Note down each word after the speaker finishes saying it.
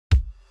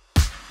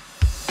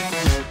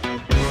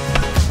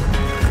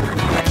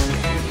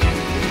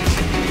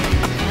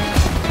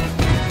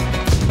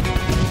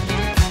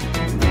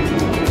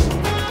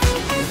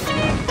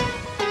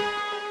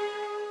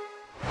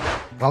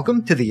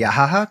Welcome to the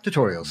Yahaha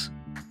tutorials.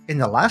 In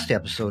the last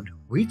episode,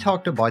 we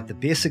talked about the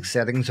basic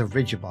settings of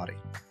Rigidbody.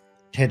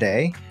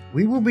 Today,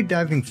 we will be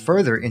diving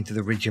further into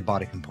the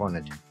Rigidbody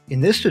component.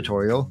 In this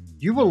tutorial,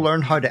 you will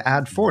learn how to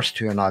add force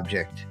to an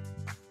object.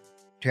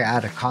 To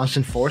add a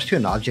constant force to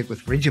an object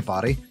with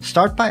Rigidbody,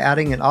 start by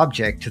adding an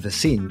object to the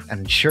scene and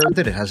ensure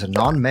that it has a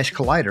non-mesh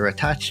collider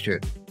attached to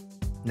it.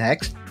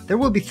 Next, there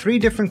will be three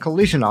different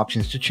collision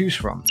options to choose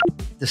from.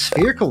 The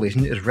sphere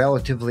collision is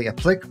relatively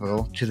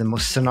applicable to the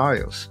most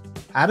scenarios.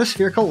 Add a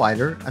sphere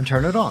collider and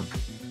turn it on.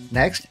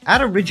 Next,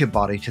 add a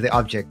Rigidbody to the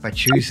object by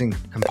choosing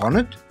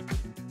Component,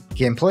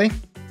 Gameplay,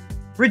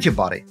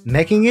 Rigidbody,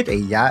 making it a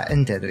Yahaha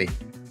entity.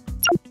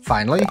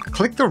 Finally,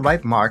 click the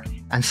right mark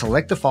and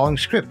select the following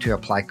script to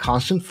apply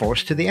constant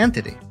force to the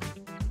entity.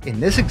 In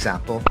this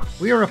example,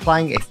 we are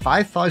applying a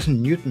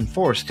 5000 Newton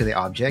force to the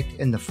object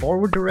in the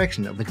forward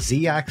direction of its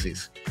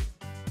z-axis.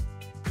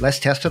 Let's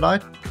test it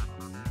out.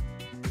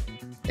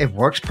 It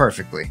works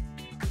perfectly.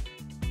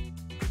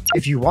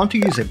 If you want to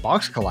use a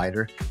box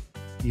collider,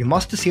 you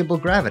must disable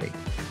gravity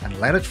and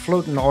let it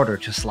float in order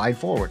to slide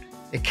forward.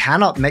 It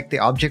cannot make the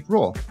object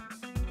roll.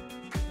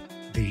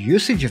 The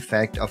usage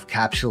effect of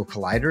capsule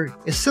collider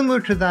is similar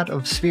to that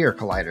of sphere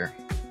collider.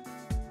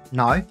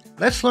 Now,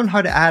 let's learn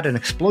how to add an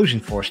explosion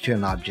force to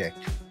an object.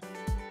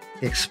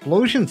 The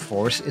explosion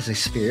force is a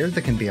sphere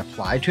that can be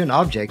applied to an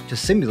object to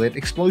simulate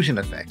explosion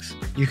effects.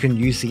 You can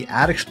use the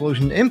add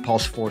explosion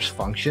impulse force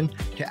function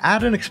to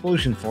add an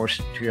explosion force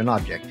to an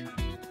object.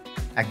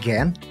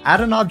 Again,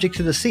 add an object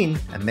to the scene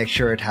and make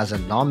sure it has a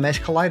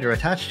non-mesh collider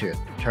attached to it.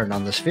 Turn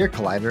on the sphere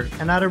collider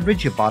and add a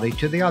Rigidbody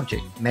to the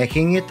object,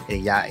 making it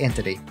a Yahaha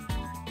entity.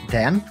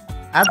 Then,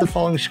 add the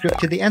following script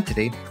to the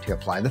entity to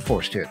apply the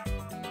force to it.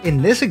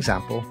 In this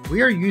example,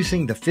 we are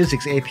using the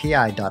physics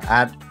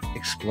API.add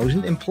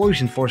explosion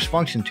implosion force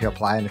function to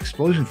apply an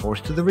explosion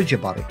force to the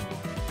Rigidbody.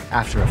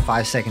 After a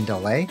 5-second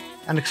delay,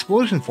 an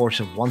explosion force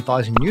of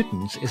 1000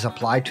 newtons is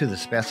applied to the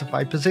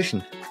specified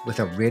position with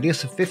a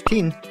radius of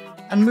 15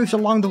 and moves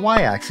along the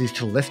y-axis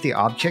to lift the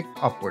object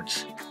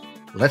upwards.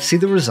 Let's see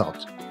the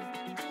result.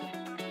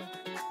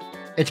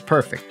 It's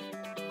perfect.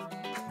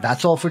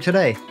 That's all for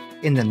today.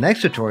 In the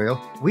next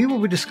tutorial, we will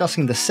be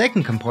discussing the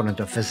second component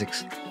of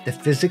physics, the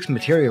physics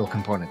material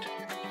component.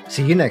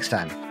 See you next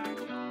time.